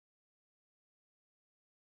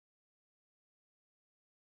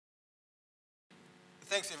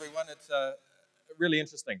thanks everyone. It's really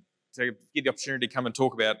interesting to get the opportunity to come and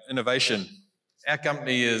talk about innovation. Our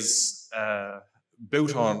company is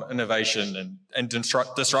built on innovation and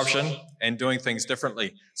disruption and doing things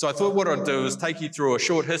differently. So I thought what I'd do is take you through a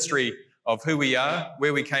short history of who we are,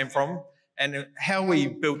 where we came from, and how we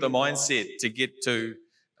built the mindset to get to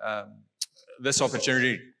this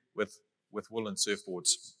opportunity with woolen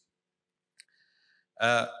surfboards.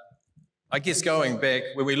 I guess going back,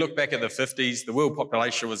 when we look back at the 50s, the world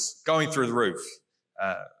population was going through the roof.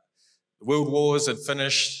 The world wars had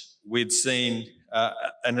finished. We'd seen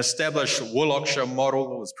an established wool auction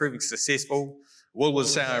model that was proving successful. Wool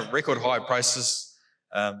was selling at record high prices.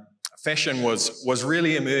 Fashion was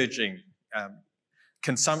really emerging.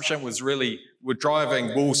 Consumption was we're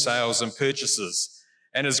driving wool sales and purchases.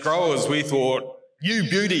 And as growers, we thought, you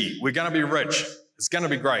beauty, we're going to be rich. It's going to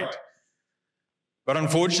be great. But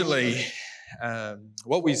unfortunately,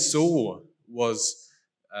 what we saw was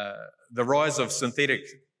the rise of synthetic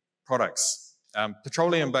products,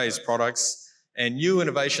 petroleum-based products, and new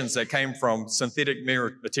innovations that came from synthetic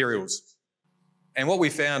materials. And what we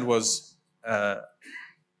found was,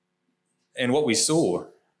 and what we saw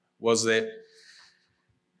was that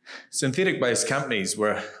synthetic-based companies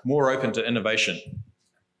were more open to innovation,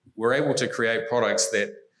 were able to create products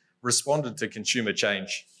that responded to consumer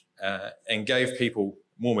change and gave people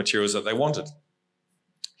more materials that they wanted.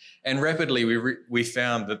 And rapidly we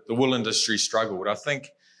found that the wool industry struggled. I think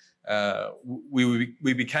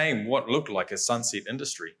we became what looked like a sunset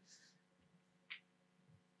industry.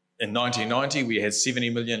 In 1990, we had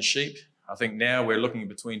 70 million sheep. I think now we're looking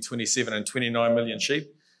between 27 and 29 million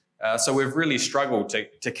sheep. So we've really struggled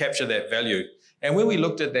to capture that value. And when we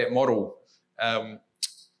looked at that model and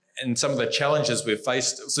some of the challenges we've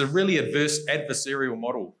faced, it was a really adversarial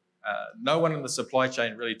model. No one in the supply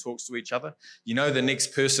chain really talks to each other. You know the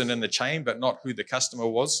next person in the chain, but not who the customer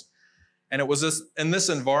was. And it was in this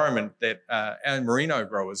environment that our Merino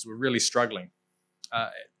growers were really struggling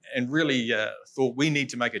and really thought we need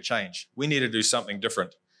to make a change. We need to do something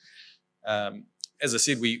different. As I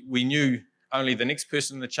said, we knew only the next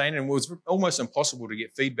person in the chain, and it was almost impossible to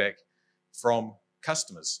get feedback from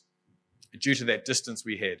customers due to that distance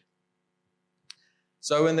we had.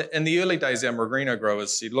 So in the early days, our Merino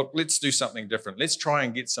growers said, look, let's do something different. Let's try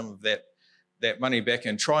and get some of that money back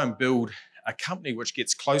and try and build a company which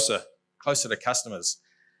gets closer to customers.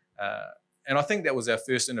 And I think that was our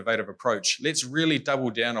first innovative approach. Let's really double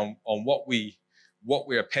down on what we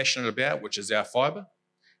are passionate about, which is our fibre,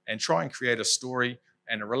 and try and create a story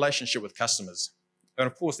and a relationship with customers. And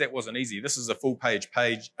of course, that wasn't easy. This is a full page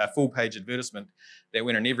advertisement that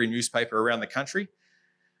went in every newspaper around the country,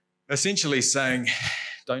 essentially saying,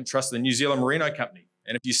 don't trust the New Zealand Merino Company.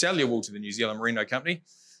 And if you sell your wool to the New Zealand Merino Company,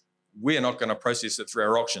 we're not going to process it through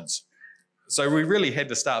our auctions. So we really had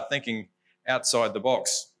to start thinking outside the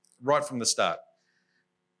box right from the start.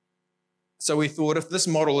 So we thought, if this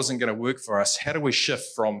model isn't going to work for us, how do we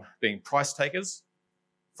shift from being price takers,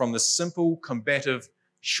 from the simple, combative,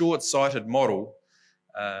 short-sighted model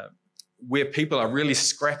where people are really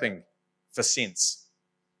scrapping for cents.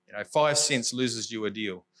 5 cents loses you a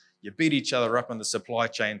deal. You beat each other up in the supply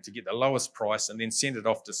chain to get the lowest price and then send it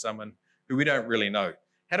off to someone who we don't really know.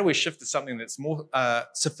 How do we shift to something that's more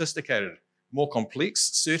sophisticated, more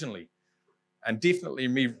complex, certainly, and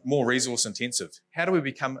definitely more resource intensive? How do we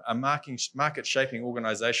become a market-shaping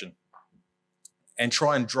organisation and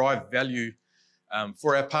try and drive value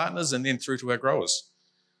for our partners and then through to our growers?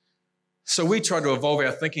 So we try to evolve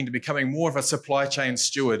our thinking to becoming more of a supply chain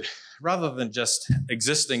steward rather than just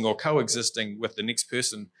existing or coexisting with the next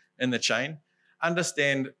person in the chain.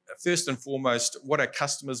 Understand first and foremost what our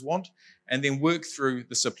customers want and then work through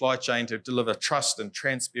the supply chain to deliver trust and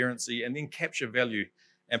transparency and then capture value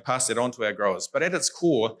and pass it on to our growers. But at its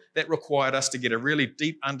core, that required us to get a really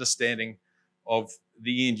deep understanding of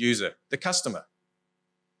the end user, the customer.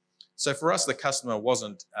 So for us, the customer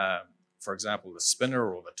wasn't, for example, the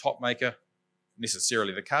spinner or the top maker,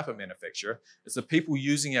 necessarily the carpet manufacturer. It's the people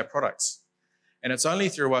using our products. And it's only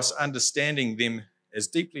through us understanding them as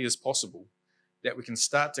deeply as possible that we can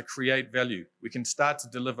start to create value. We can start to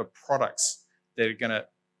deliver products that are going to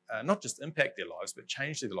not just impact their lives, but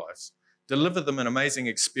change their lives. Deliver them an amazing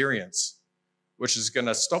experience, which is going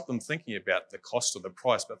to stop them thinking about the cost or the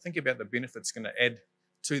price, but think about the benefits it's going to add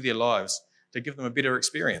to their lives to give them a better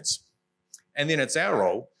experience. And then it's our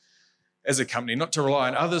role as a company not to rely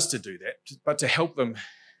on others to do that, but to help them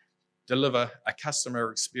deliver a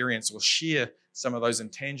customer experience or share some of those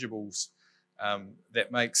intangibles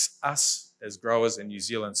that makes us as growers in New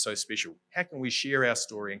Zealand so special. How can we share our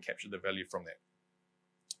story and capture the value from that?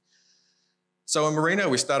 So in Merino,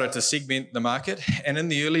 we started to segment the market, and in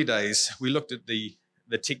the early days, we looked at the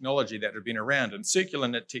technology that had been around, and circular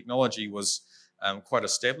knit technology was quite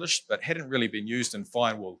established, but hadn't really been used in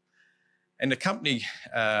fine wool. And the company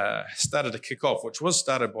started to kick off, which was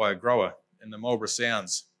started by a grower in the Marlborough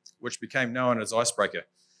Sounds, which became known as Icebreaker.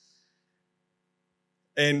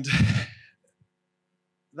 And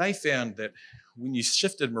they found that when you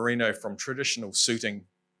shifted Merino from traditional suiting,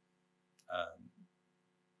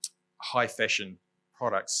 high fashion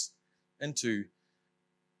products into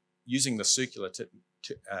using the circular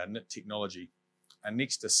knit technology, a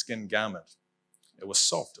next to skin garment, it was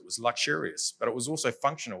soft, it was luxurious, but it was also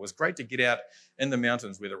functional. It was great to get out in the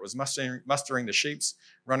mountains, whether it was mustering the sheeps,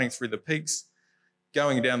 running through the peaks,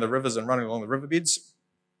 going down the rivers and running along the riverbeds.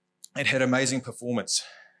 It had amazing performance.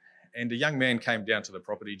 And a young man came down to the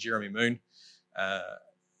property, Jeremy Moon,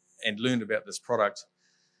 and learned about this product.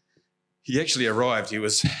 He actually arrived, he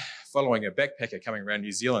was following a backpacker coming around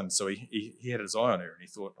New Zealand, so he had his eye on her, and he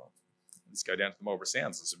thought, oh, let's go down to the Marlborough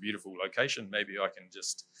Sounds. It's a beautiful location. Maybe I can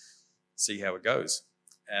just see how it goes.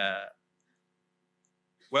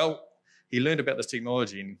 Well, he learned about this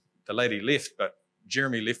technology, and the lady left, but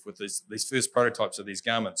Jeremy left with these first prototypes of these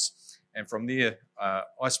garments. And from there,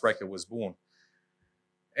 Icebreaker was born.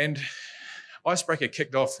 And Icebreaker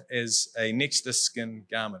kicked off as a next to skin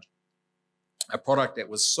garment, a product that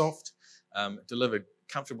was soft, delivered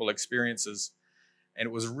comfortable experiences, and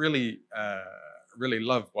it was really, really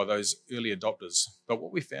loved by those early adopters. But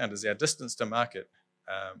what we found is our distance to market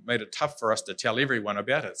made it tough for us to tell everyone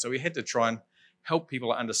about it. So we had to try and help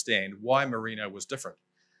people understand why Merino was different.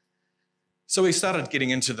 So we started getting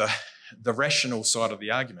into the rational side of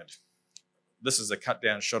the argument. This is a cut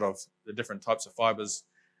down shot of the different types of fibers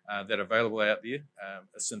that are available out there.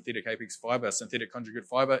 A synthetic apex fiber, a synthetic conjugate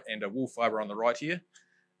fiber, and a wool fiber on the right here.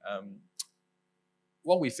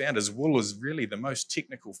 What we found is wool is really the most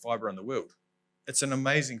technical fiber in the world. It's an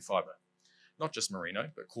amazing fiber, not just merino,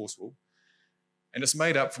 but coarse wool. And it's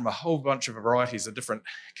made up from a whole bunch of varieties of different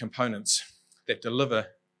components that deliver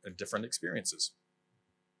different experiences.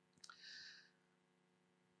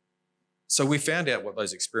 So we found out what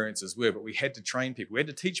those experiences were, but we had to train people, we had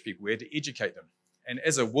to teach people, we had to educate them. And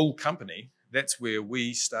as a wool company, that's where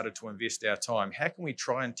we started to invest our time. How can we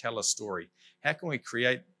try and tell a story? How can we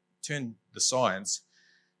turn the science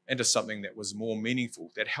into something that was more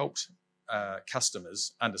meaningful, that helped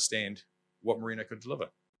customers understand what Merino could deliver?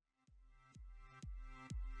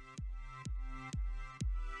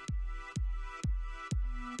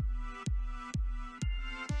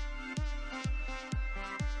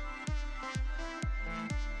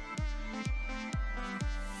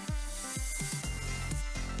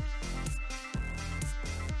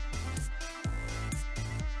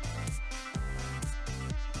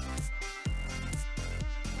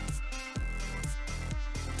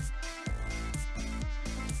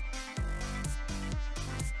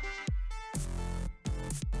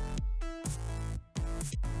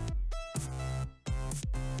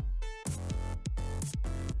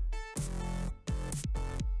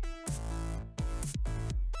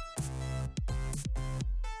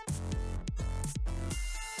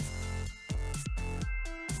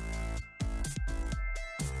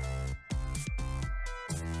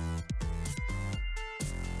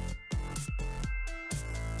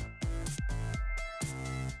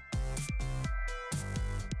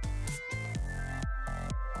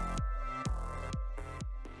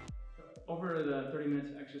 Over the 30 minutes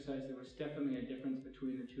of exercise, there was definitely a difference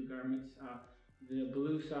between the two garments. The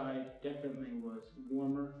blue side definitely was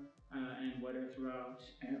warmer and wetter throughout,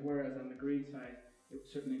 whereas on the green side, it was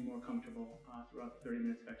certainly more comfortable throughout the 30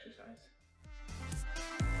 minutes of exercise.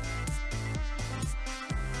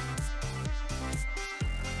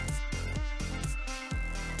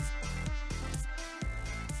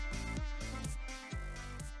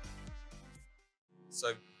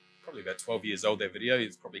 So probably about 12 years old, that video.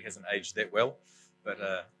 It probably hasn't aged that well, but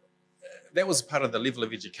that was part of the level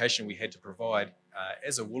of education we had to provide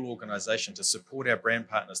as a wool organisation to support our brand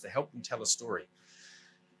partners, to help them tell a story.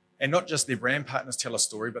 And not just their brand partners tell a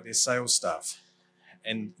story, but their sales staff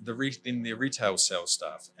and then their retail sales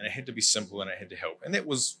staff. And it had to be simple and it had to help. And that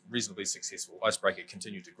was reasonably successful. Icebreaker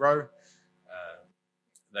continued to grow.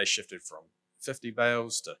 They shifted from 50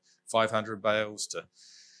 bales to 500 bales to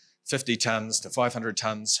 50 tons to 500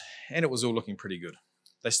 tons, and it was all looking pretty good.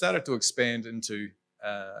 They started to expand into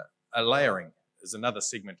a layering is another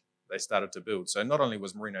segment they started to build. So not only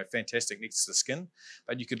was merino fantastic next to the skin,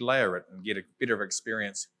 but you could layer it and get a better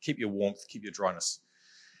experience, keep your warmth, keep your dryness.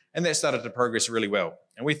 And that started to progress really well.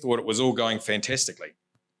 And we thought it was all going fantastically.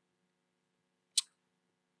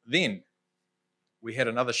 Then we had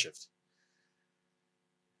another shift.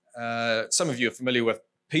 Some of you are familiar with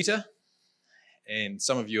Peter, and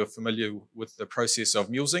some of you are familiar with the process of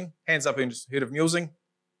mulesing. Hands up who's heard of mulesing.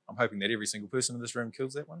 I'm hoping that every single person in this room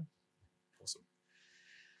kills that one. Awesome.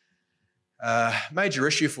 Major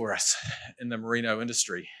issue for us in the merino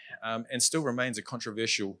industry, and still remains a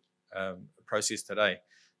controversial process today.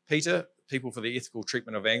 Peter, People for the Ethical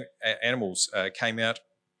Treatment of Animals, came out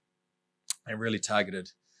and really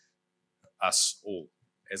targeted us all,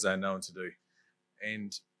 as they're known to do.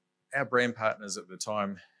 And our brand partners at the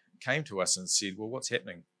time came to us and said, well, what's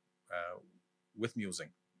happening with mulesing?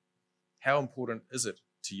 How important is it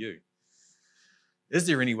to you? Is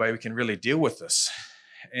there any way we can really deal with this?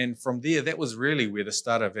 And from there, that was really where the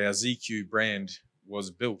start of our ZQ brand was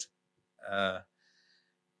built.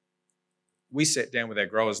 We sat down with our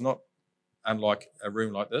growers, not unlike a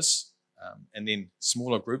room like this, and then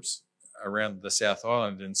smaller groups around the South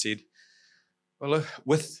Island, and said, well, look,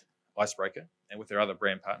 with Icebreaker and with their other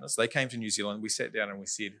brand partners, they came to New Zealand. We sat down and we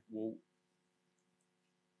said, well,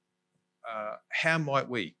 how might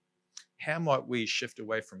we shift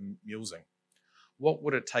away from mulesing? What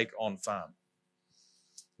would it take on farm?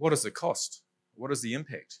 What is the cost? What is the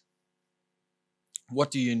impact? What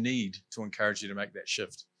do you need to encourage you to make that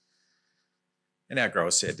shift? And our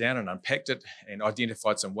growers sat down and unpacked it and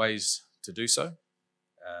identified some ways to do so.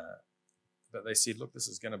 But they said, look, this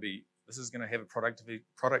is going to have a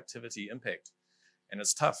productivity impact, and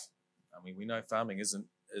it's tough. I mean, we know farming isn't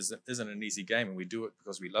an easy game, and we do it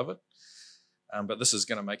because we love it. But this is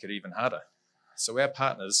going to make it even harder. So our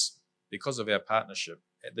partners, because of our partnership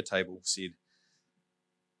at the table, said,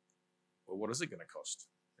 well, what is it going to cost?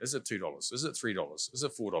 Is it $2? Is it $3? Is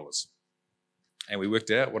it $4? And we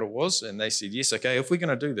worked out what it was, and they said, yes, okay, if we're going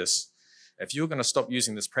to do this, if you're going to stop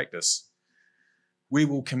using this practice, we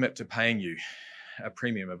will commit to paying you a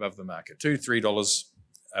premium above the market, $2, $3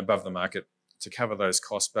 above the market to cover those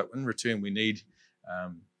costs. But in return, we need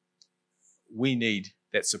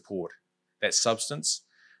that support, that substance,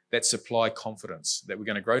 that supply confidence that we're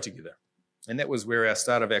going to grow together. And that was where our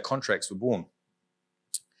start of our contracts were born.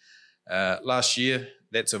 Last year,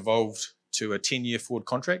 that's evolved to a 10-year forward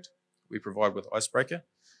contract we provide with Icebreaker,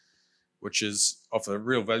 which is offer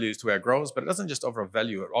real values to our growers, but it doesn't just offer a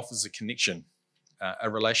value, it offers a connection, a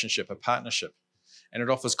relationship, a partnership, and it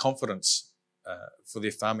offers confidence for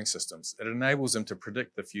their farming systems. It enables them to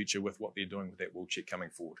predict the future with what they're doing with that wool check coming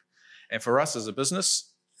forward. And for us as a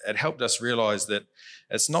business, it helped us realize that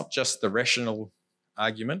it's not just the rational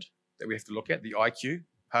argument that we have to look at, the IQ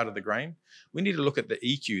part of the grain. We need to look at the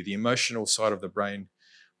EQ, the emotional side of the brain,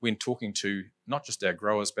 when talking to not just our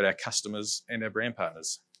growers, but our customers and our brand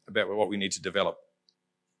partners about what we need to develop.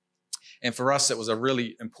 And for us, it was a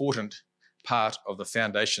really important part of the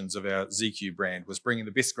foundations of our ZQ brand, was bringing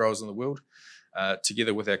the best growers in the world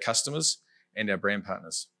together with our customers and our brand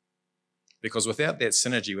partners. Because without that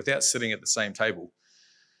synergy, without sitting at the same table,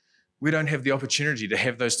 we don't have the opportunity to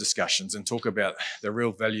have those discussions and talk about the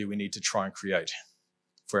real value we need to try and create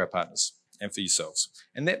for our partners and for yourselves.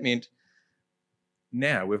 And that meant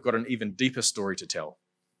now we've got an even deeper story to tell,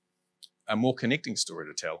 a more connecting story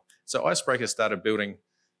to tell. So Icebreaker started building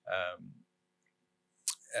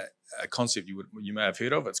a concept you may have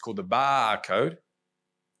heard of. It's called the barcode.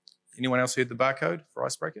 Anyone else heard the barcode for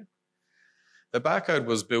Icebreaker? The barcode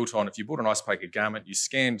was built on, if you bought an Icebreaker garment, you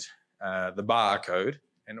scanned the barcode,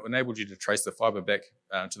 and it enabled you to trace the fibre back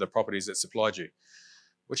to the properties that supplied you,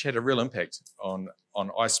 which had a real impact on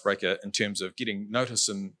Icebreaker in terms of getting notice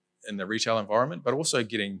in the retail environment, but also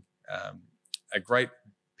getting a great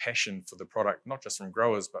passion for the product, not just from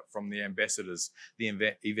growers, but from the ambassadors,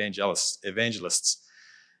 the evangelists,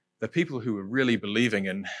 the people who were really believing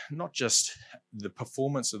in not just the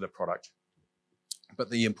performance of the product,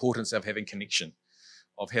 but the importance of having connection,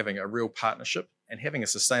 of having a real partnership and having a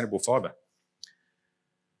sustainable fibre.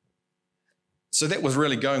 So that was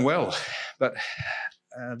really going well, but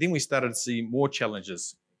then we started to see more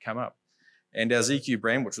challenges come up. And our ZQ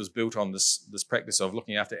brand, which was built on this practice of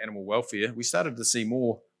looking after animal welfare, we started to see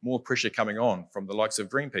more pressure coming on from the likes of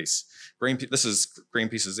Greenpeace. This is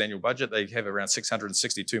Greenpeace's annual budget. They have around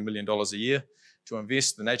 $662 million a year to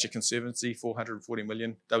invest. The Nature Conservancy, $440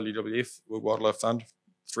 million. WWF, World Wildlife Fund,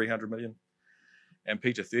 $300 million. And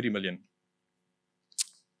PETA, $30 million.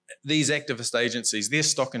 These activist agencies, their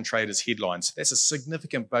stock and trade is headlines. That's a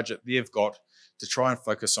significant budget they've got to try and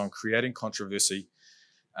focus on creating controversy,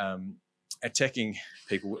 attacking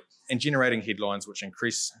people and generating headlines which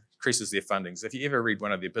increases their fundings. If you ever read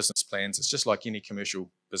one of their business plans, it's just like any commercial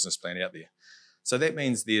business plan out there. So that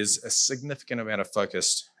means there's a significant amount of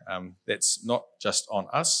focus that's not just on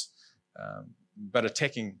us, but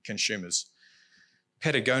attacking consumers.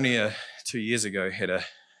 Patagonia 2 years ago had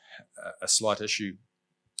a slight issue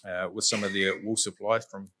with some of their wool supply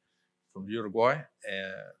from Uruguay.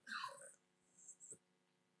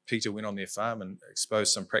 Peter went on their farm and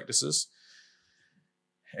exposed some practices.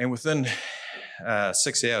 And within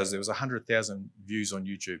 6 hours, there was 100,000 views on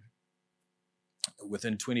YouTube.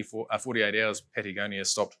 Within 48 hours, Patagonia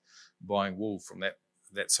stopped buying wool from that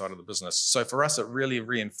side of the business. So for us, it really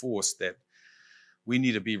reinforced that we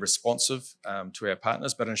need to be responsive to our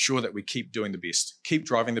partners, but ensure that we keep doing the best, keep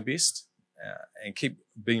driving the best, and keep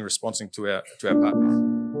being responsive to our partners.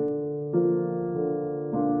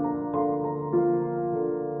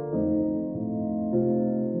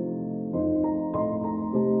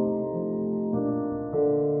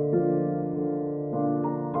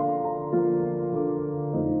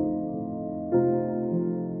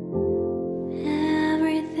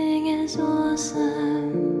 Everything is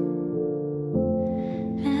awesome.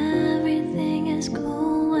 Everything is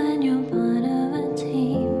cool when you're part of a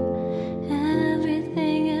team.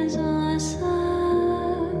 Everything is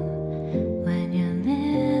awesome when you're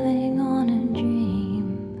living on a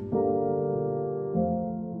dream.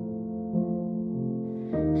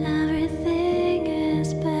 Everything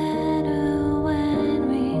is better when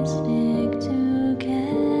we stick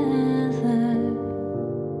together.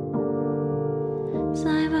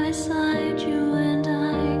 Side by side, you and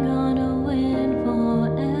I gonna win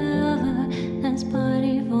forever. Let's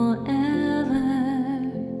party forever.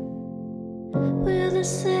 We're the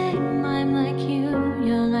same, I'm like you,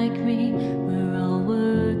 you're like me. We're all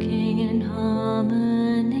working in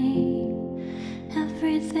harmony.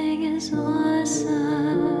 Everything is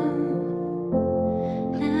awesome.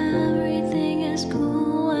 Everything is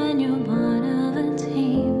cool when you're part of a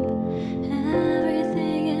team.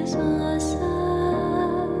 Everything is awesome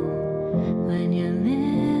when you're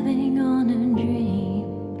living on a dream.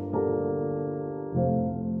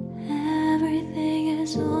 Everything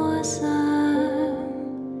is awesome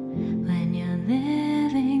when you're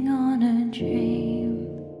living on a dream.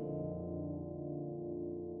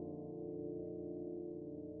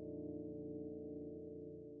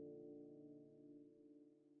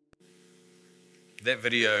 That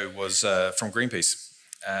video was from Greenpeace.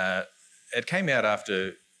 It came out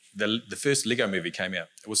after the first Lego movie came out.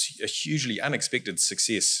 It was a hugely unexpected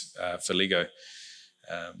success for Lego.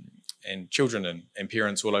 And children and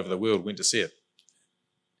parents all over the world went to see it.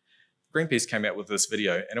 Greenpeace came out with this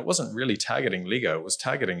video, and it wasn't really targeting Lego, it was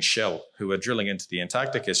targeting Shell, who are drilling into the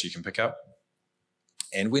Antarctic, as you can pick up.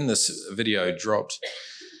 And when this video dropped,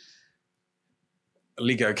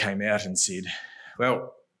 Lego came out and said,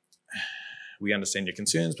 well, we understand your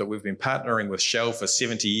concerns, but we've been partnering with Shell for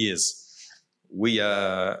 70 years. We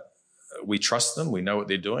trust them, we know what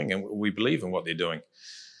they're doing, and we believe in what they're doing.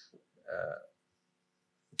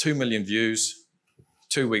 2 million views,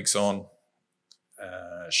 2 weeks on,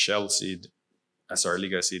 Lego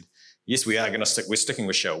said, yes, we're sticking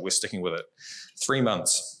with Shell, we're sticking with it. 3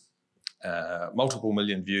 months, multiple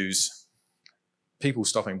million views, people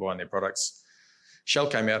stopping buying their products. Shell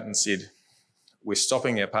came out and said, we're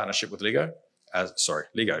stopping our partnership with Lego.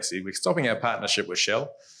 Lego said, we're stopping our partnership with Shell,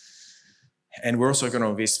 and we're also going to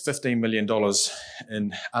invest $15 million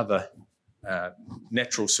in other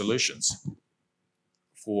natural solutions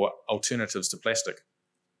for alternatives to plastic.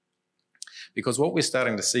 Because what we're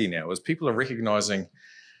starting to see now is people are recognizing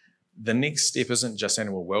the next step isn't just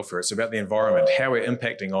animal welfare, it's about the environment, how we're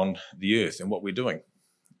impacting on the earth and what we're doing.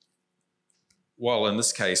 While in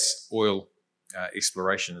this case, oil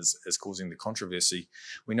exploration is causing the controversy,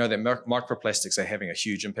 we know that microplastics are having a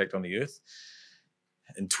huge impact on the earth.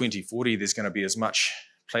 In 2040, there's going to be as much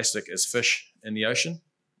plastic as fish in the ocean.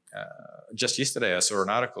 Just yesterday, I saw an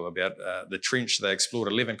article about the trench they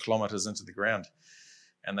explored 11 kilometres into the ground,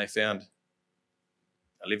 and they found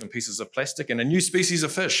 11 pieces of plastic and a new species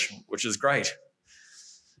of fish, which is great.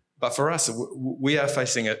 But for us, we are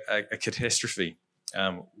facing a catastrophe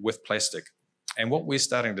with plastic. And what we're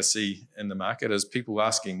starting to see in the market is people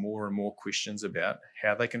asking more and more questions about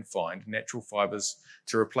how they can find natural fibres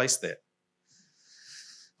to replace that.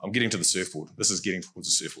 I'm getting to the surfboard. This is getting towards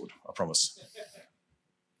the surfboard, I promise.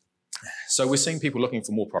 So we're seeing people looking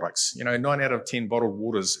for more products. 9 out of 10 bottled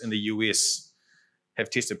waters in the US have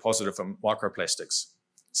tested positive for microplastics.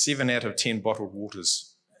 7 out of 10 bottled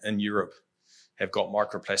waters in Europe have got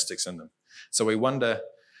microplastics in them. So we wonder,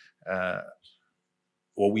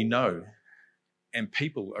 or we know, and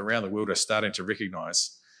people around the world are starting to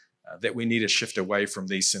recognise that we need to shift away from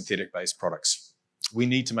these synthetic-based products. We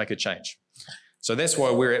need to make a change. So that's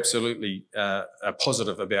why we're absolutely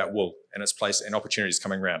positive about wool and its place and opportunities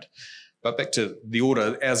coming around. But back to the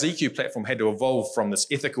order, our ZQ platform had to evolve from this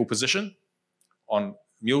ethical position on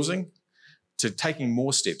mulesing taking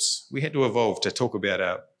more steps. We had to evolve to talk about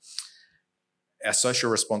our social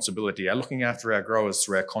responsibility, our looking after our growers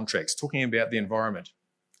through our contracts, talking about the environment,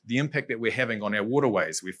 the impact that we're having on our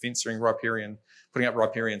waterways. We're fencing riparian, putting up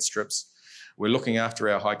riparian strips. We're looking after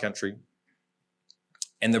our high country.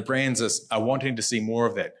 And the brands are wanting to see more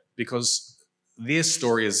of that because their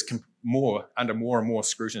story is under more and more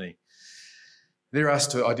scrutiny. They're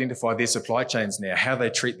asked to identify their supply chains now, how they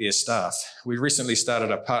treat their staff. We recently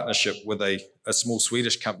started a partnership with a small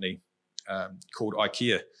Swedish company called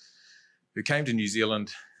IKEA, who came to New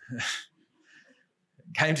Zealand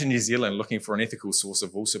looking for an ethical source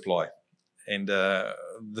of wool supply. And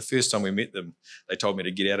the first time we met them, they told me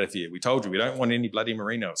to get out of here. We told you we don't want any bloody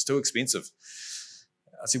Merino. It's too expensive.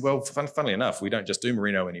 I said, well, funnily enough, we don't just do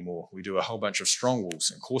Merino anymore. We do a whole bunch of strong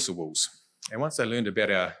wools and coarser wools. And once they learned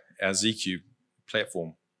about our ZQ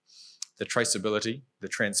platform, the traceability, the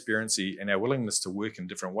transparency, and our willingness to work in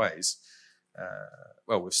different ways,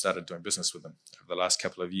 well, we've started doing business with them over the last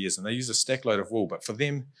couple of years. And they use a stack load of wool. But for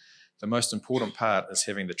them, the most important part is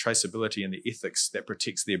having the traceability and the ethics that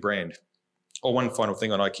protects their brand. Oh, one final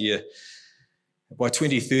thing on IKEA. By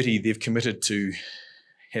 2030, they've committed to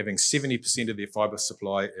having 70% of their fibre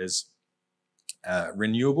supply is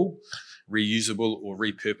renewable, reusable, or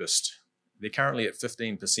repurposed. They're currently at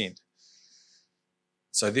 15%.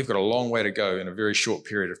 So they've got a long way to go in a very short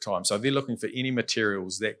period of time. So they're looking for any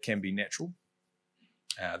materials that can be natural,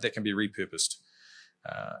 that can be repurposed.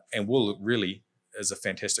 And wool really is a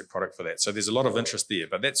fantastic product for that. So there's a lot of interest there,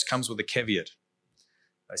 but that comes with a caveat.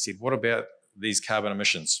 They said, what about these carbon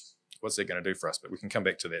emissions? What's that going to do for us? But we can come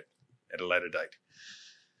back to that at a later date.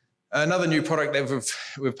 Another new product that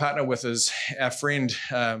we've partnered with is our friend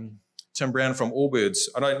Tim Brown from Allbirds.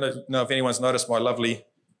 I don't know if anyone's noticed my lovely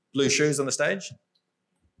blue shoes on the stage.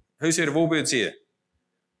 Who's heard of Allbirds here?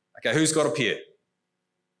 Okay, who's got a pair?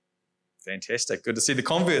 Fantastic. Good to see the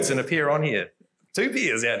converts and a pair on here. 2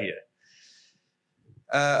 pairs out here.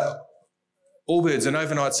 Allbirds, an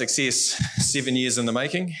overnight success, 7 years in the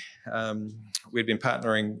making. We'd been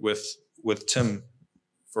partnering with Tim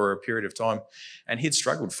for a period of time, and he'd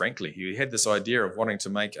struggled, frankly. He had this idea of wanting to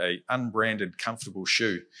make an unbranded, comfortable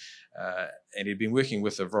shoe, and he'd been working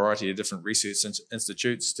with a variety of different research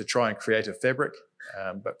institutes to try and create a fabric,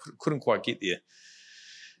 but couldn't quite get there.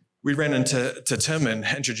 We ran into Tim and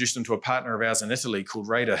introduced him to a partner of ours in Italy called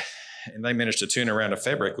Raider, and they managed to turn around a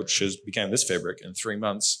fabric, which became this fabric, in 3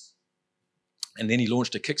 months. And then he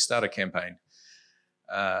launched a Kickstarter campaign.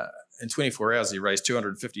 In 24 hours, he raised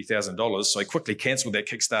 $250,000. So he quickly cancelled that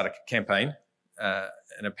Kickstarter campaign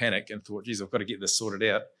in a panic and thought, geez, I've got to get this sorted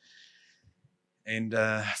out. And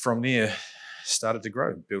from there, started to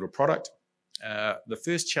grow, build a product. The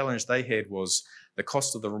first challenge they had was the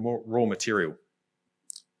cost of the raw material.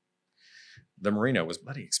 The Merino was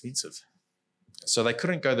bloody expensive. So they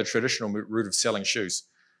couldn't go the traditional route of selling shoes.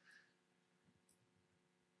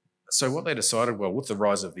 So what they decided, well, with the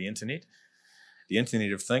rise of the Internet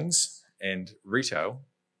of Things and retail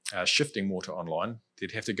shifting more to online,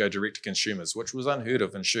 they'd have to go direct to consumers, which was unheard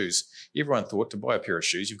of in shoes. Everyone thought to buy a pair of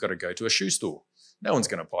shoes, you've got to go to a shoe store. No one's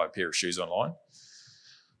going to buy a pair of shoes online.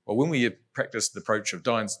 Well, when we practiced the approach of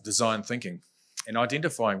design thinking and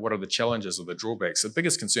identifying what are the challenges or the drawbacks, the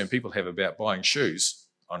biggest concern people have about buying shoes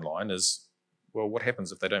online is, well, what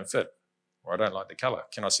happens if they don't fit? Or I don't like the colour,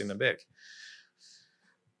 can I send them back?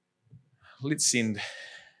 Let's send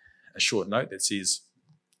a short note that says,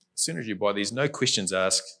 as soon as you buy these, no questions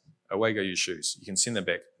asked, away go your shoes. You can send them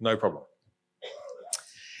back, no problem.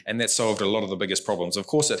 And that solved a lot of the biggest problems. Of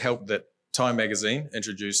course, it helped that Time magazine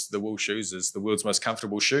introduced the wool shoes as the world's most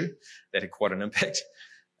comfortable shoe. That had quite an impact.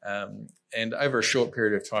 And over a short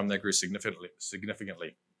period of time, they grew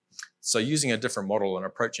significantly. So using a different model and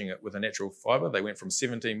approaching it with a natural fibre, they went from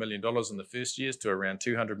 $17 million in the first years to around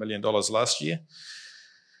 $200 million last year.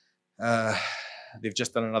 They've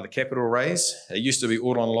just done another capital raise. It used to be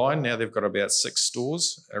all online. Now they've got about 6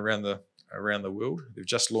 stores around the world. They've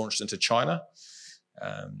just launched into China.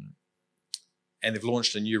 And they've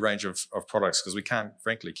launched a new range of products because we can't,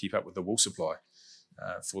 frankly, keep up with the wool supply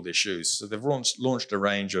for their shoes. So they've launched a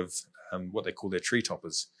range of what they call their tree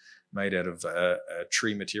toppers, made out of a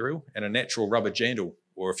tree material and a natural rubber jandal,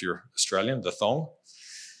 or if you're Australian, the thong,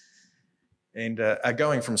 and are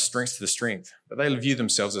going from strength to strength. But they view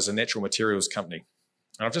themselves as a natural materials company.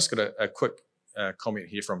 And I've just got a quick comment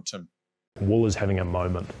here from Tim. Wool is having a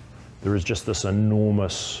moment. There is just this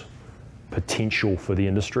enormous potential for the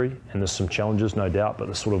industry, and there's some challenges, no doubt, but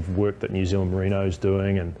the sort of work that New Zealand Merino is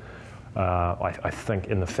doing, and I think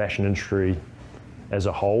in the fashion industry as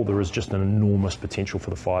a whole, there is just an enormous potential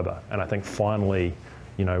for the fibre. And I think finally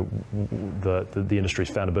the industry's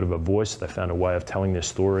found a bit of a voice. They found a way of telling their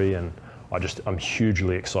story, and I'm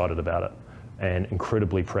hugely excited about it, and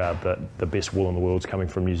incredibly proud that the best wool in the world is coming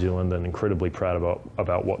from New Zealand, and incredibly proud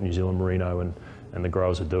about what New Zealand Merino and the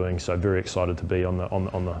growers are doing. So very excited to be on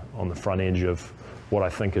the front edge of what I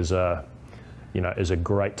think is a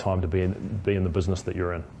great time to be in the business that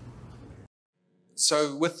you're in.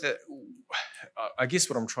 So with that, I guess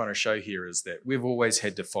what I'm trying to show here is that we've always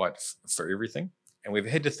had to fight for everything, and we've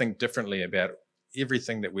had to think differently about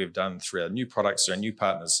everything that we've done through our new products, our new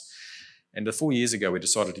partners. And 4 years ago, we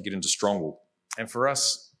decided to get into strong wool. And for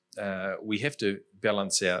us, we have to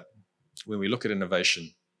balance out, when we look at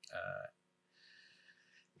innovation,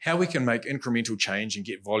 how we can make incremental change and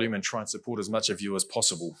get volume and try and support as much of you as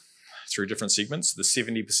possible through different segments, the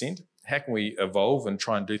 70%. How can we evolve and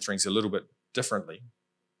try and do things a little bit differently?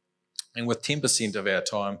 And with 10% of our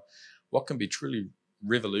time, what can be truly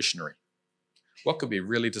revolutionary? What could be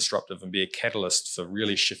really disruptive and be a catalyst for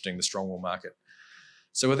really shifting the strong wool market?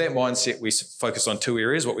 So with that mindset, we focus on 2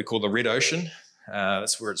 areas, what we call the red ocean.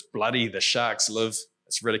 That's where it's bloody, the sharks live.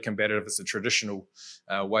 It's really combative. It's a traditional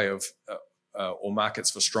way of or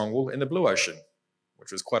markets for strong wool. And the blue ocean,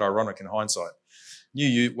 which was quite ironic in hindsight.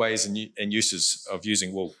 New ways and uses of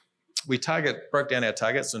using wool. We broke down our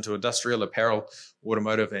targets into industrial, apparel,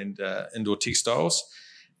 automotive, and indoor textiles.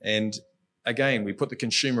 And again, we put the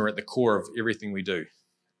consumer at the core of everything we do.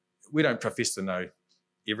 We don't profess to know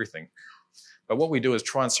everything, but what we do is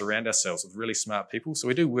try and surround ourselves with really smart people. So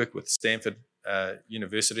we do work with Stanford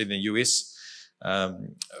University in the US,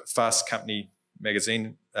 Fast Company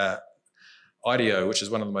magazine, IDEO, which is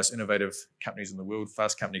one of the most innovative companies in the world.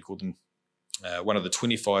 Fast Company called them one of the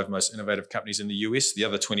 25 most innovative companies in the US. The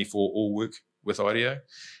other 24 all work with IDEO,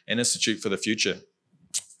 and Institute for the Future.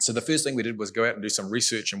 So the first thing we did was go out and do some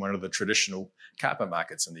research in one of the traditional carpet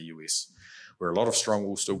markets in the US, where a lot of strong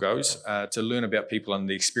wool still goes, to learn about people and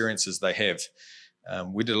the experiences they have.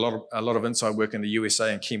 We did a lot of inside work in the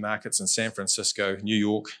USA and key markets in San Francisco, New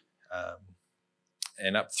York,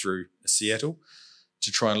 and up through Seattle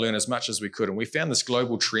to try and learn as much as we could. And we found this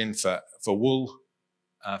global trend for wool,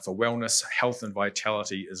 for wellness, health and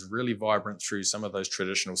vitality is really vibrant through some of those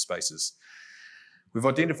traditional spaces. We've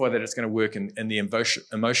identified that it's going to work in the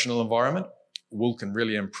emotional environment. Wool can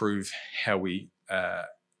really improve how we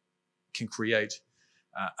can create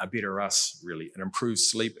a better us, really. It improves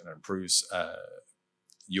sleep and improves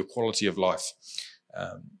your quality of life.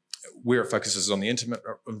 Where it focuses on the intimate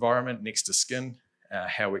environment next to skin,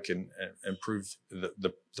 how we can improve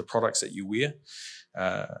the products that you wear,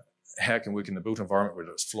 how it can work in the built environment,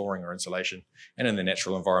 whether it's flooring or insulation, and in the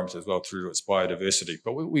natural environment as well through its biodiversity.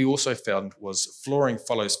 But what we also found was flooring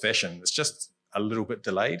follows fashion. It's just a little bit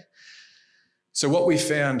delayed. So what we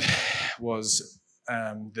found was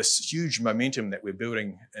this huge momentum that we're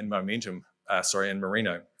building in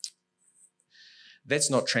Merino. That's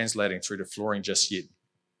not translating through to flooring just yet.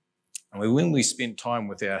 And when we spent time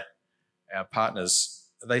with our partners,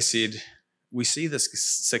 they said, we see this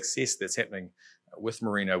success that's happening with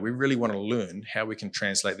Merino. We really want to learn how we can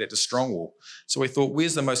translate that to strong wool. So we thought,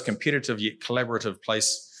 where's the most competitive yet collaborative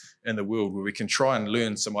place in the world where we can try and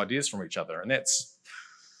learn some ideas from each other? And that's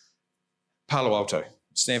Palo Alto,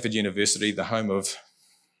 Stanford University, the home of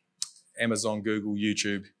Amazon, Google,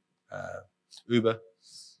 YouTube, Uber,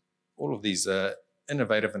 all of these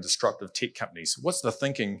innovative and disruptive tech companies. What's the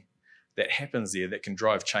thinking that happens there that can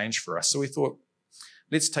drive change for us? So we thought,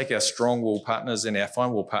 let's take our strong wool partners and our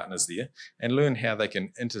fine wool partners there and learn how they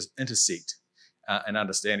can intersect and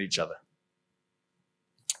understand each other.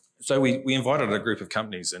 So we invited a group of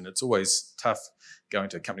companies, and it's always tough going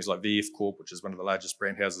to companies like VF Corp, which is one of the largest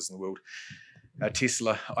brand houses in the world,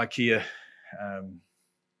 Tesla, IKEA,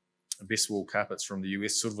 Best Wool Carpets from the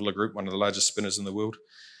US, Silverler Group, one of the largest spinners in the world,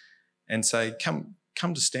 and say, come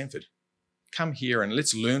to Stanford, come here and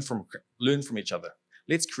let's learn from each other.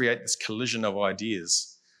 Let's create this collision of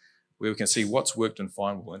ideas where we can see what's worked in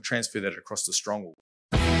fine wool and transfer that across to strong wool.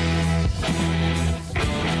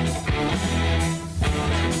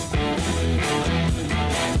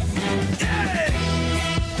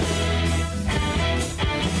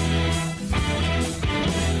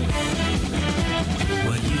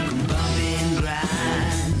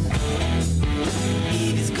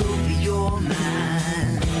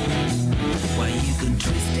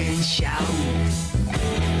 Shout,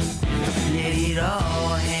 let it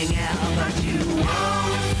all hang out, but you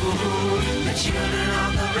won't fool the children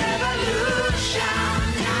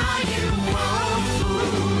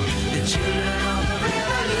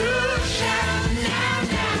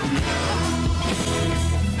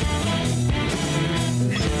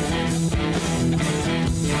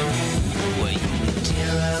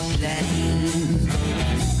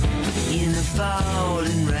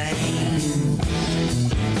falling rain.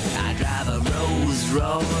 I drive a Rolls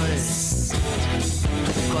Royce,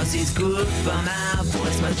 'cause it's good for my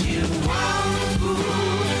voice. But you won't fool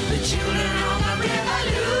the children of the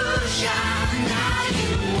revolution. Now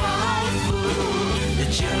you won't fool the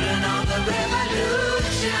children of the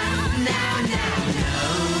revolution. Now, no.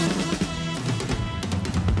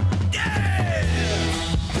 Yeah!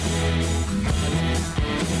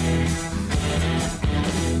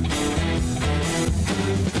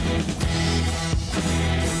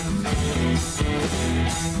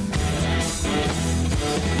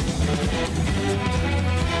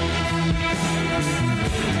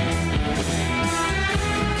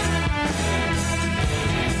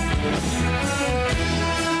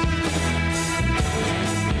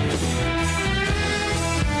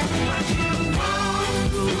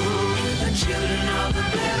 Children of the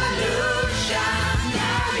revolution,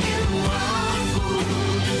 now you won't fool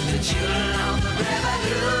the children of the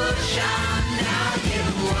revolution, now you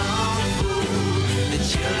won't fool the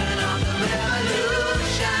children of the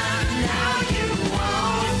revolution, now you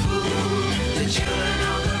won't fool the children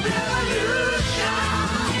of the revolution.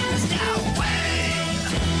 No way!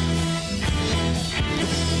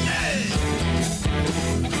 Hey!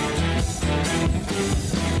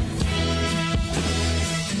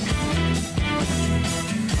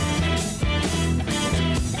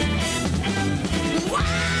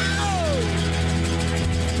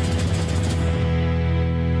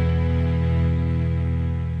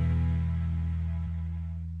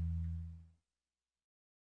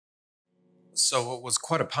 So it was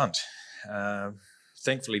quite a punt.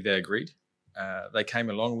 Thankfully, they agreed. They came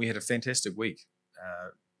along. We had a fantastic week.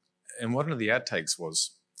 And one of the outtakes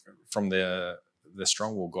was from the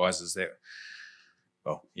Strongwall guys is that,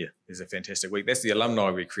 well, yeah, it was a fantastic week. That's the alumni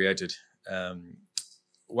we created.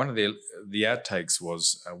 One of the outtakes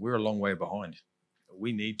was we're a long way behind.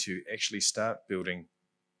 We need to actually start building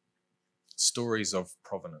stories of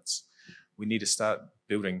provenance. We need to start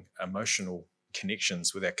building emotional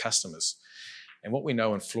connections with our customers. And what we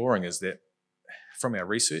know in flooring is that from our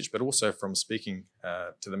research, but also from speaking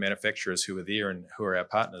to the manufacturers who are there and who are our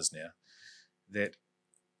partners now, that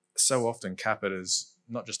so often carpet is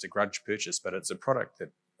not just a grudge purchase, but it's a product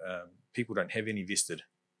that people don't have any vested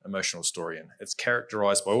emotional story in. It's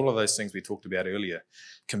characterized by all of those things we talked about earlier,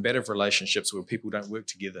 combative relationships where people don't work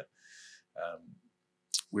together,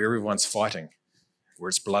 where everyone's fighting, where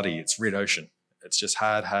it's bloody, it's red ocean. It's just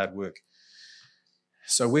hard work.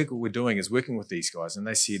 So what we're doing is working with these guys, and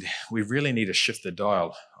they said, we really need to shift the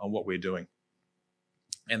dial on what we're doing.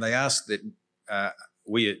 And they asked that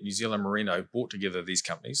we at New Zealand Merino brought together these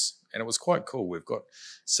companies, and it was quite cool. We've got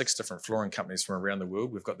 6 different flooring companies from around the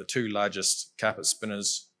world. We've got the 2 largest carpet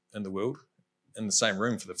spinners in the world in the same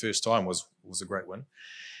room for the first time was a great win.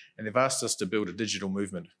 And they've asked us to build a digital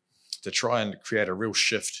movement to try and create a real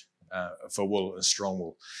shift for wool and strong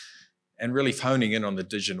wool, and really honing in on the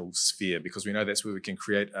digital sphere, because we know that's where we can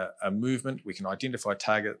create a movement. We can identify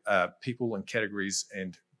target people and categories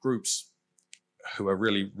and groups who are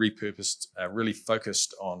really repurposed, really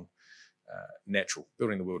focused on natural,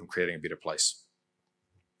 building the world and creating a better place.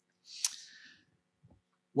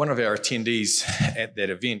 One of our attendees at that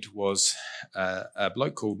event was a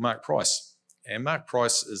bloke called Mark Price. And Mark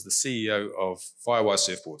Price is the CEO of Firewire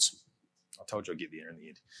Surfboards. I told you I'd get there in the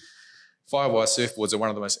end. Firewire Surfboards are one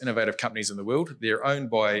of the most innovative companies in the world. They're owned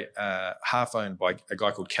by, half owned by a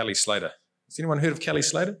guy called Kelly Slater. Has anyone heard of Kelly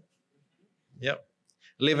Slater? Yep.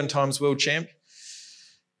 11 times world champ.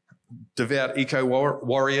 Devout eco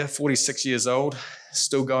warrior, 46 years old,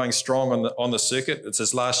 still going strong on the circuit. It's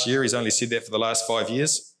his last year. He's only said that for the last 5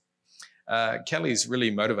 years. Kelly's really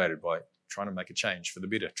motivated by trying to make a change for the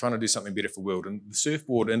better, trying to do something better for the world. And the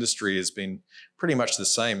surfboard industry has been pretty much the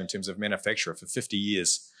same in terms of manufacturer for 50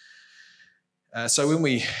 years. So when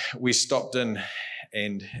we stopped in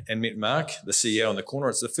and met Mark, the CEO in the corner,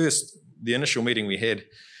 it's the initial meeting we had.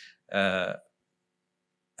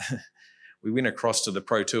 We went across to the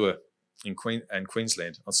Pro Tour in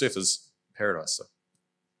Queensland on Surfers Paradise.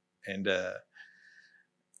 And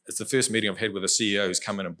it's the first meeting I've had with a CEO who's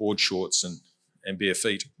come in board shorts and bare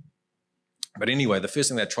feet. But anyway, the first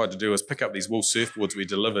thing they tried to do was pick up these wool surfboards we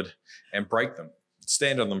delivered and break them,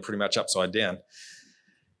 stand on them pretty much upside down.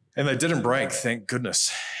 And they didn't break, thank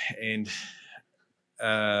goodness. And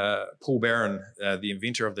Paul Barron, the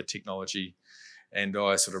inventor of the technology, and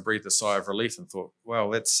I sort of breathed a sigh of relief and thought,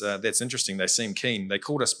 wow, that's interesting. They seem keen. They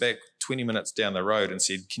called us back 20 minutes down the road and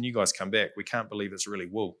said, can you guys come back? We can't believe it's really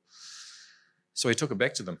wool. So we took it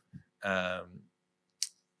back to them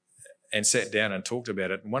and sat down and talked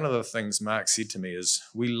about it. And one of the things Mark said to me is,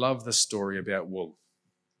 we love the story about wool.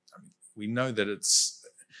 we know that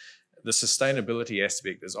the sustainability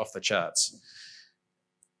aspect is off the charts.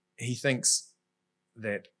 He thinks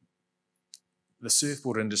that the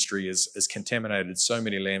surfboard industry is contaminated so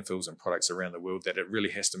many landfills and products around the world that it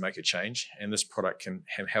really has to make a change, and this product can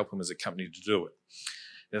help him as a company to do it.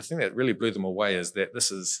 The thing that really blew them away is that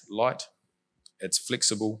this is light, it's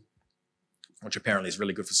flexible, which apparently is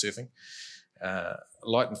really good for surfing,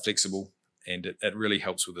 light and flexible, and it really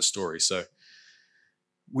helps with the story. So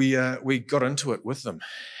we got into it with them,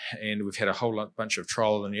 and we've had a whole bunch of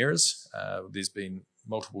trial and errors. There's been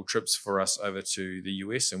multiple trips for us over to the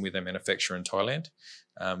US and where they manufacture in Thailand,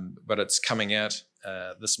 but it's coming out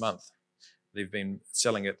this month. They've been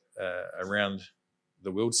selling it around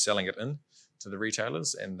the world, selling it in to the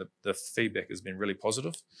retailers, and the feedback has been really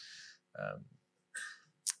positive.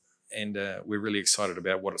 And we're really excited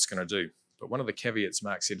about what it's going to do. But one of the caveats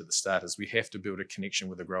Mark said at the start is we have to build a connection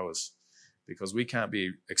with the growers, because we can't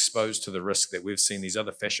be exposed to the risk that we've seen these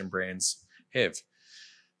other fashion brands have.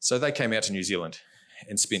 So they came out to New Zealand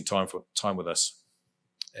and spent time with us.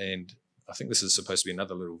 And I think this is supposed to be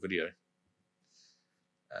another little video.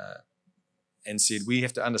 And said, we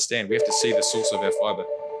have to understand, we have to see the source of our fibre.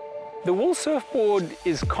 The wool surfboard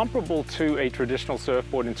is comparable to a traditional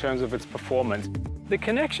surfboard in terms of its performance. The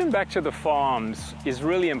connection back to the farms is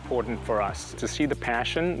really important for us to see the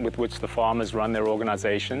passion with which the farmers run their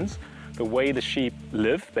organizations, the way the sheep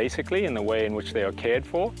live, basically, and the way in which they are cared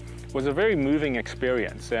for. Was a very moving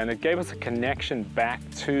experience, and it gave us a connection back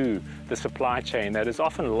to the supply chain that is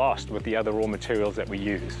often lost with the other raw materials that we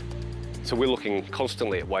use. So we're looking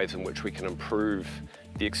constantly at ways in which we can improve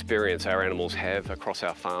the experience our animals have across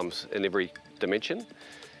our farms in every dimension,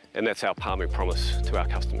 and that's our palming promise to our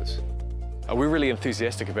customers. We're really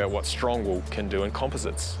enthusiastic about what strong wool can do in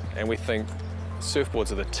composites, and we think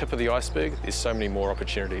surfboards are the tip of the iceberg. There's so many more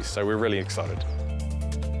opportunities, so we're really excited.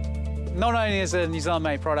 Not only is it a New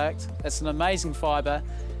Zealand-made product, it's an amazing fibre,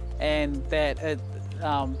 and that it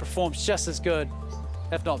performs just as good,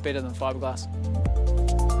 if not better, than fiberglass.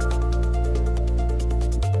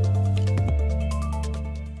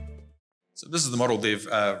 So this is the model they've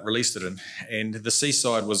released it in, and the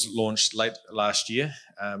Seaside was launched late last year.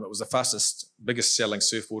 It was the fastest, biggest selling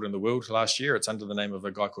surfboard in the world last year. It's under the name of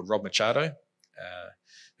a guy called Rob Machado,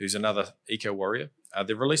 who's another eco-warrior.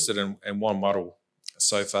 They've released it in one model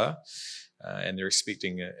so far, and they're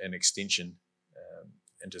expecting an extension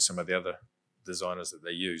into some of the other designers that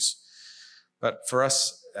they use. But for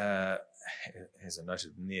us, as I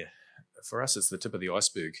noted in there, for us it's the tip of the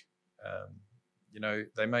iceberg. You know,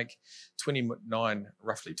 they make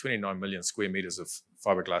roughly 29 million square meters of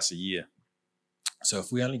fiberglass a year. So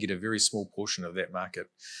if we only get a very small portion of that market,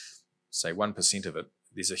 say 1% of it,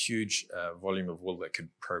 there's a huge volume of wool that could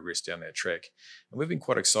progress down that track. And we've been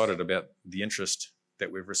quite excited about the interest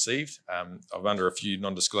that we've received. I'm under a few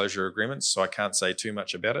non-disclosure agreements, so I can't say too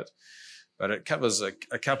much about it. But it covers a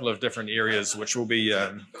couple of different areas which will be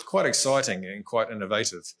quite exciting and quite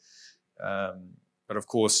innovative. But of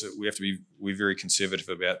course, we have to be very conservative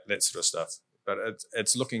about that sort of stuff. But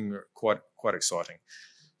it's looking quite exciting.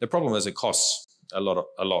 The problem is it costs a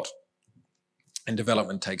lot, and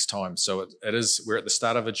development takes time. So we're at the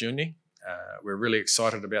start of a journey. We're really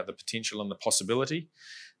excited about the potential and the possibility.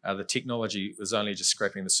 The technology is only just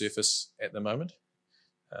scraping the surface at the moment,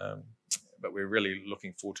 but we're really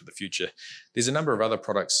looking forward to the future. There's a number of other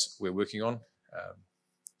products we're working on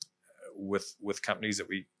with companies that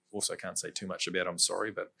we also can't say too much about, I'm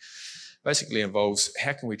sorry, but basically involves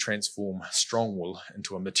how can we transform strong wool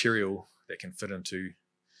into a material that can fit into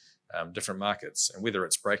different markets, and whether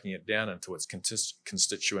it's breaking it down into its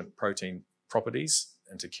constituent protein properties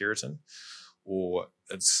into keratin, or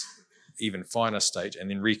its even finer state,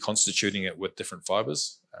 and then reconstituting it with different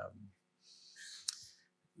fibers.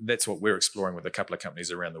 That's what we're exploring with a couple of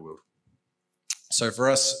companies around the world. So for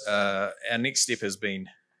us, our next step has been,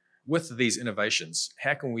 with these innovations,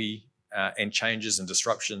 how can we, and changes and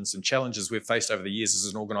disruptions and challenges we've faced over the years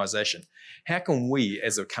as an organisation, how can we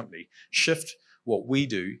as a company shift what we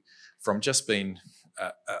do from just being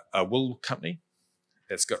a wool company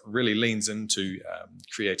that's really leans into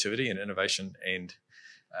creativity and innovation and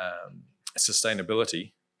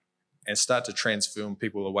sustainability, and start to transform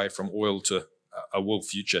people away from oil to a wool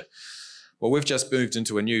future. Well, we've just moved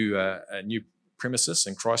into a new premises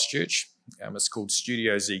in Christchurch. It's called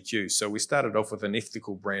Studio ZQ. So we started off with an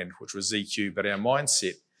ethical brand, which was ZQ, but our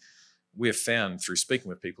mindset we've found through speaking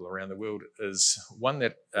with people around the world is one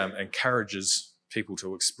that encourages people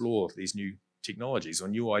to explore these new technologies or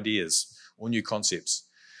new ideas or new concepts.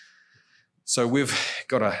 So we've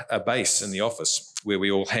got a base in the office where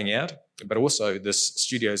we all hang out, but also this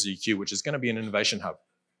Studio ZQ, which is going to be an innovation hub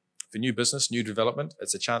for new business, new development.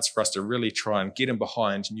 It's a chance for us to really try and get in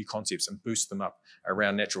behind new concepts and boost them up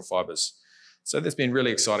around natural fibres. So that's been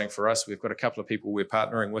really exciting for us. We've got a couple of people we're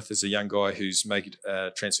partnering with. There's a young guy who's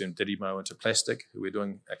transformed Didimo into plastic, who we're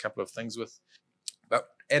doing a couple of things with. But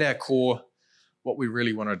at our core, what we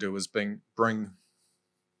really want to do is bring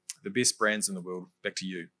the best brands in the world back to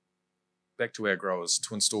you, back to our growers,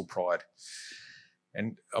 to install pride.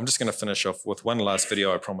 And I'm just going to finish off with one last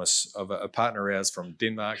video, I promise, of a partner of ours from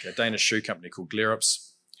Denmark, a Danish shoe company called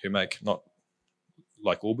Glerups, who make, not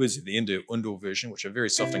like Allbirds, the indoor version, which are very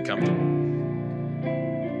soft and comfortable.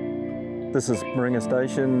 This is Merino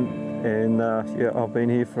Station, and yeah, I've been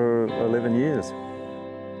here for 11 years.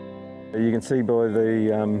 You can see by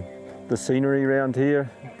the scenery around here,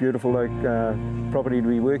 beautiful property to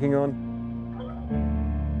be working on.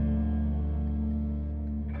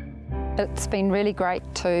 It's been really great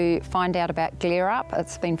to find out about Glerup.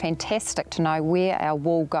 It's been fantastic to know where our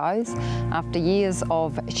wool goes. After years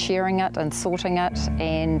of sharing it and sorting it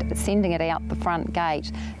and sending it out the front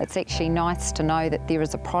gate, it's actually nice to know that there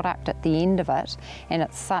is a product at the end of it, and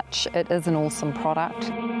it is an awesome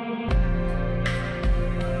product.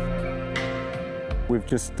 We've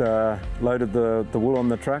just loaded the wool on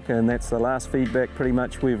the truck, and that's the last feedback pretty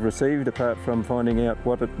much we've received, apart from finding out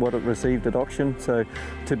what it received at auction. So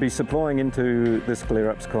to be supplying into this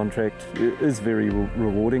Glerups contract is very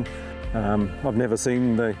rewarding. I've never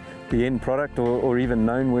seen the end product or even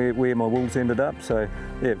known where my wool's ended up, so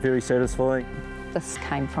yeah, very satisfying. This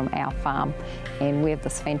came from our farm, and we have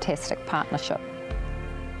this fantastic partnership.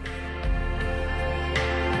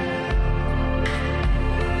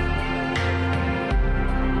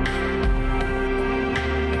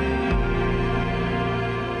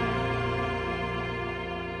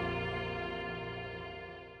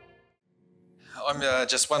 I'm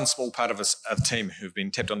just one small part of a team who've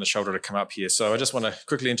been tapped on the shoulder to come up here. So I just want to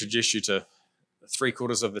quickly introduce you to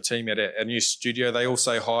 3/4 of the team at our new studio. They all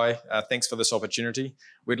say hi. Thanks for this opportunity.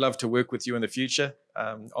 We'd love to work with you in the future.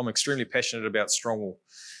 I'm extremely passionate about Strongwool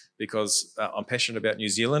because I'm passionate about New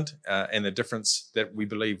Zealand and the difference that we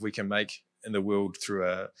believe we can make in the world through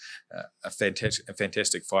a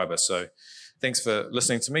fantastic fibre. So thanks for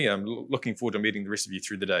listening to me. I'm looking forward to meeting the rest of you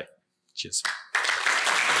through the day. Cheers.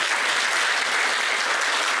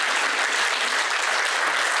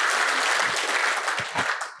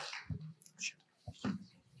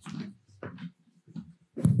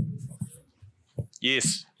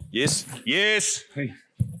 Yes, yes, yes. Hey.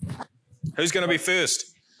 Who's going to be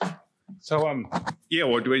first? So, yeah,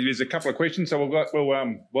 well, there's a couple of questions. So we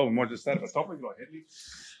might just start at the topic, like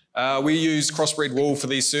Hadleigh. We use crossbred wool for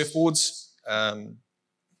these surfboards. I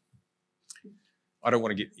don't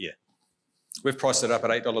want to we've priced it up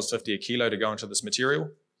at $8.50 a kilo to go into this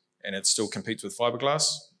material, and it still competes with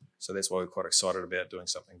fiberglass. So that's why we're quite excited about doing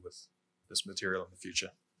something with this material in the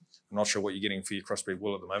future. I'm not sure what you're getting for your crossbred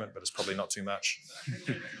wool at the moment, but it's probably not too much.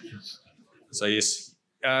 So yes,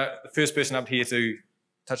 the first person up here to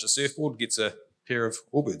touch a surfboard gets a pair of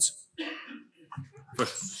Allbirds.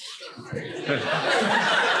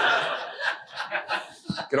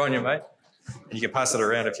 Good on you, mate. And you can pass it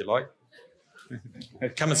around if you like.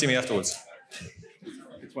 Come and see me afterwards.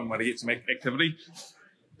 It's one way to get some activity.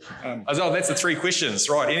 Oh, that's the 3 questions.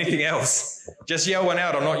 Right, anything else? Just yell one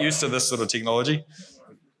out. I'm not used to this sort of technology.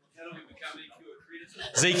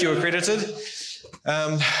 ZQ accredited.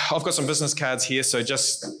 I've got some business cards here, so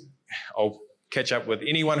I'll catch up with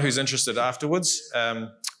anyone who's interested afterwards.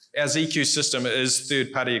 Our ZQ system is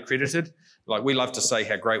third-party accredited. Like, we love to say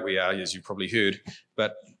how great we are, as you probably heard,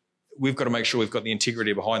 but we've got to make sure we've got the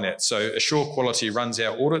integrity behind that. So Assure Quality runs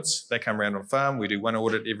our audits. They come around on farm. We do one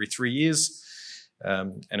audit every 3 years,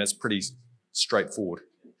 and it's pretty straightforward.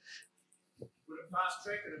 Would it fast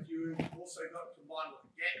track it if you also got combined with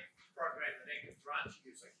the GAP program that Active Ranch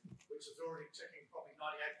using, which is already ticking probably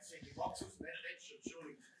 98% of boxes, and that should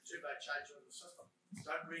surely turbo change on the system.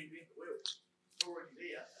 Don't reinvent the wheel. It's already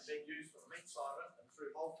there and being used for the meat side of it and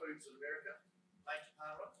through Whole Foods in America, major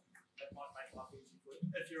part of it. That might make life easy for you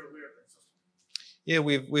if you're aware of that system. Yeah,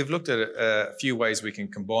 we've looked at a few ways we can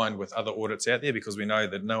combine with other audits out there, because we know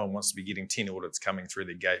that no one wants to be getting 10 audits coming through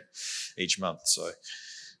their gate each month. So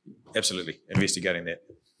absolutely investigating that.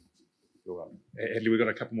 Hadleigh, we've got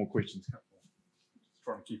a couple more questions. Just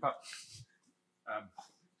try and keep up.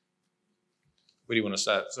 Where do you want to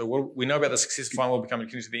start? So we know about the success of fine wool becoming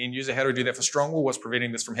connected to the end user. How do we do that for Strongwool? What's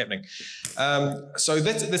preventing this from happening? So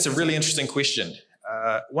that's a really interesting question.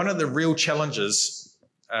 One of the real challenges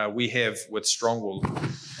we have with Strongwool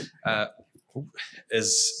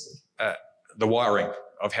is the wiring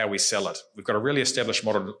of how we sell it. We've got a really established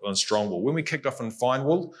model on strong wool. When we kicked off on fine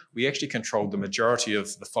wool, we actually controlled the majority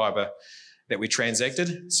of the fibre that we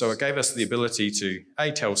transacted. So it gave us the ability to,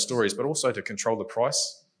 A, tell stories, but also to control the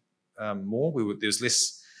price more. There's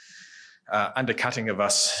less undercutting of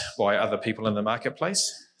us by other people in the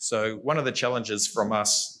marketplace. So one of the challenges from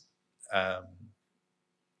us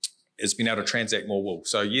is being able to transact more wool.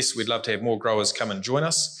 So yes, we'd love to have more growers come and join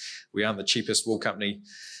us. We aren't the cheapest wool company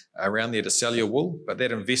around there to sell your wool, but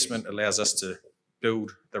that investment allows us to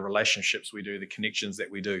build the relationships we do, the connections that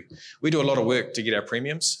we do. We do a lot of work to get our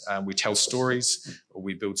premiums. We tell stories, or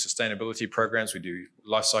we build sustainability programs, we do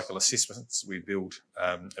life cycle assessments, we build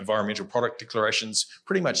environmental product declarations.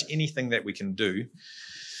 Pretty much anything that we can do,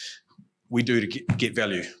 we do to get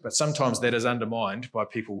value. But sometimes that is undermined by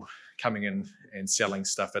people coming in and selling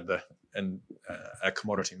stuff in a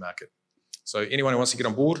commodity market. So anyone who wants to get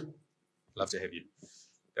on board, love to have you.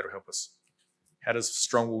 That'll help us. How does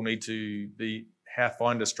strong wool need to be? How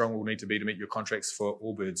fine does strong wool need to be to meet your contracts for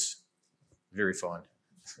all birds? Very fine.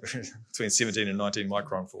 Between 17 and 19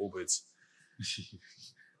 micron for all birds.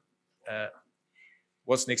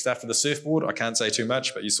 What's next after the surfboard? I can't say too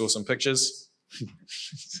much, but you saw some pictures.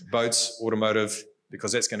 Boats, automotive,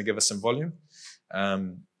 because that's going to give us some volume.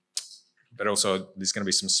 But also there's going to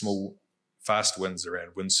be some small, fast winds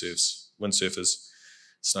around windsurfers,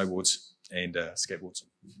 snowboards, and skateboards.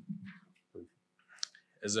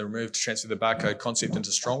 Is a move to transfer the barcode concept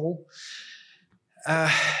into strong wool.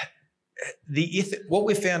 What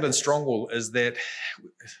we've found in strong wool is that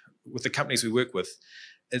with the companies we work with,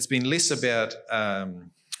 it's been less about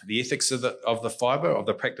the ethics of the fibre, of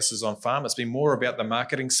the practices on farm. It's been more about the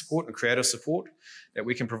marketing support and creative support that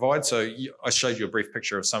we can provide. So I showed you a brief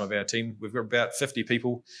picture of some of our team. We've got about 50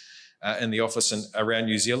 people in the office around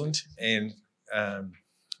New Zealand, and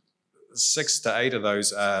 6 to 8 of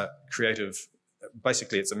those are creative.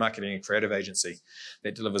 Basically, it's a marketing and creative agency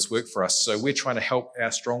that delivers work for us. So we're trying to help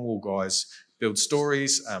our strong wool guys build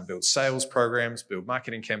stories, build sales programs, build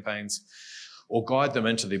marketing campaigns, or guide them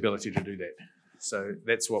into the ability to do that. So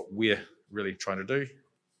that's what we're really trying to do.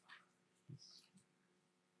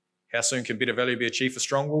 How soon can better value be achieved for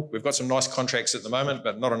strong wool? We've got some nice contracts at the moment,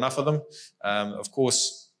 but not enough of them. Of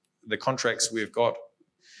course, the contracts we've got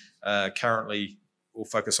currently will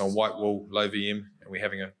focus on white wool, low VM, and we're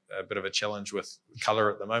having a bit of a challenge with colour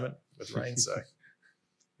at the moment with rain, so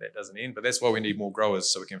that doesn't end. But that's why we need more growers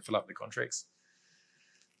so we can fill up the contracts.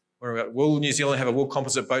 What about, will New Zealand have a wool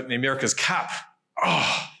composite boat in the America's Cup?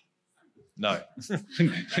 Oh, no.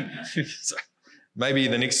 So maybe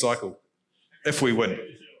the next cycle, if we win.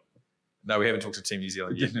 No, we haven't talked to Team New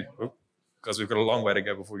Zealand yet, because we've got a long way to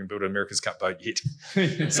go before we can build an America's Cup boat yet.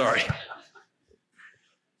 Sorry.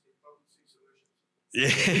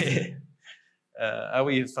 Yeah. Are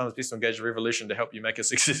we farmers best to engage a revolution to help you make a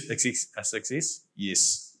success?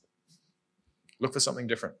 Yes. Look for something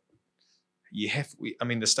different. I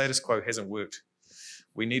mean, the status quo hasn't worked.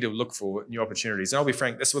 We need to look for new opportunities. And I'll be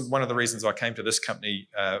frank, this was one of the reasons I came to this company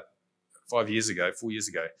 4 years ago,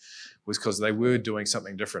 was because they were doing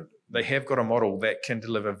something different. They have got a model that can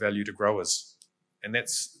deliver value to growers. And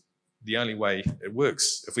that's the only way it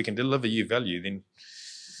works. If we can deliver you value,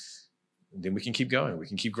 then we can keep going, we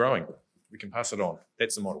can keep growing, we can pass it on.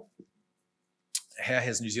 That's the model. How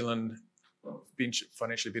has New Zealand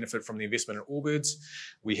financially benefited from the investment in Allbirds?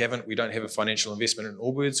 We don't have a financial investment in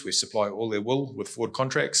Allbirds. We supply all their wool with forward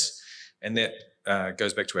contracts, and that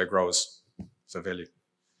goes back to our growers for value.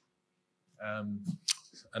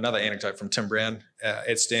 Another anecdote from Tim Brown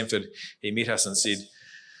at Stanford. He met us and said,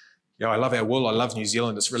 I love our wool, I love New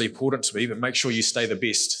Zealand, it's really important to me, but make sure you stay the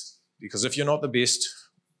best, because if you're not the best,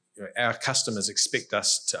 our customers expect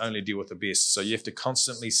us to only deal with the best. So you have to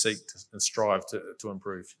constantly seek and strive to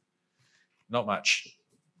improve. Not much.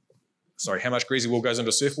 Sorry, how much greasy wool goes into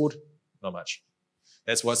a surfboard? Not much.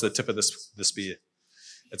 That's why it's the tip of the spear.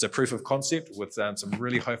 It's a proof of concept with some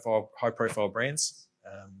really high-profile brands.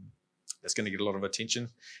 That's going to get a lot of attention,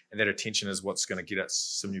 and that attention is what's going to get us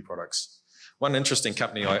some new products. One interesting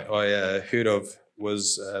company I heard of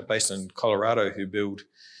was based in Colorado, who build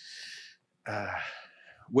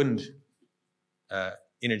wind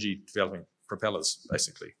energy developing propellers,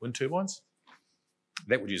 basically, wind turbines.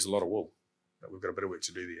 That would use a lot of wool, but we've got a bit of work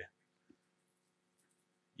to do there.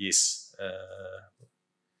 Yes.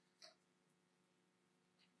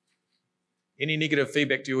 Any negative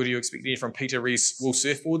feedback do you expect any from Peter Rees wool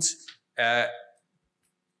surfboards?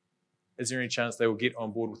 Is there any chance they will get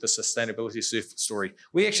on board with the sustainability surf story?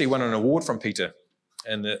 We actually won an award from Peter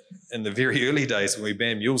in the very early days when we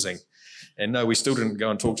banned mulesing. And no, we still didn't go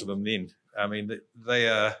and talk to them then. I mean, they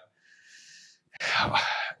are... I'm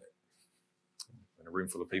going to a room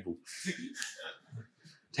full of people.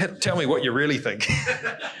 Tell me what you really think.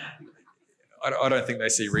 I don't think they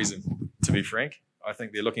see reason, to be frank. I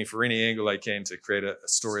think they're looking for any angle they can to create a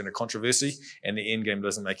story and a controversy, and the end game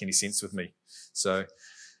doesn't make any sense with me. So,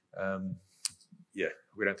 yeah,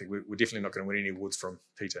 we don't think we're definitely not going to win any awards from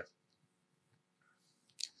Peter.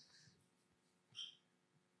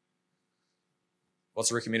 What's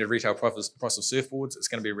the recommended retail price of surfboards? It's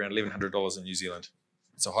going to be around $1,100 in New Zealand.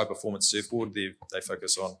 It's a high-performance surfboard. They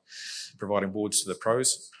focus on providing boards to the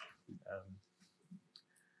pros.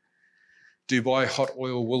 Dubai Hot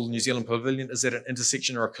Oil Wool New Zealand Pavilion, is that an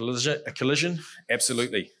intersection or a collision?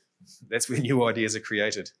 Absolutely. That's where new ideas are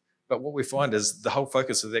created. But what we find is the whole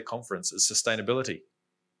focus of that conference is sustainability.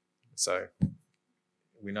 So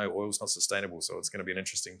we know oil's not sustainable, so it's going to be an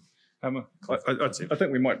interesting I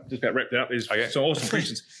think we might just about wrap that up. There's some awesome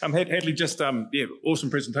questions. Hadleigh, just yeah, awesome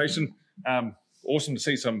presentation. Awesome to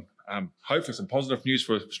see some hopefully some positive news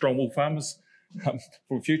for strong wool farmers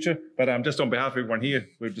for the future. But just on behalf of everyone here,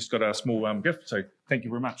 we've just got a small gift. So thank you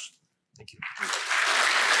very much. Thank you.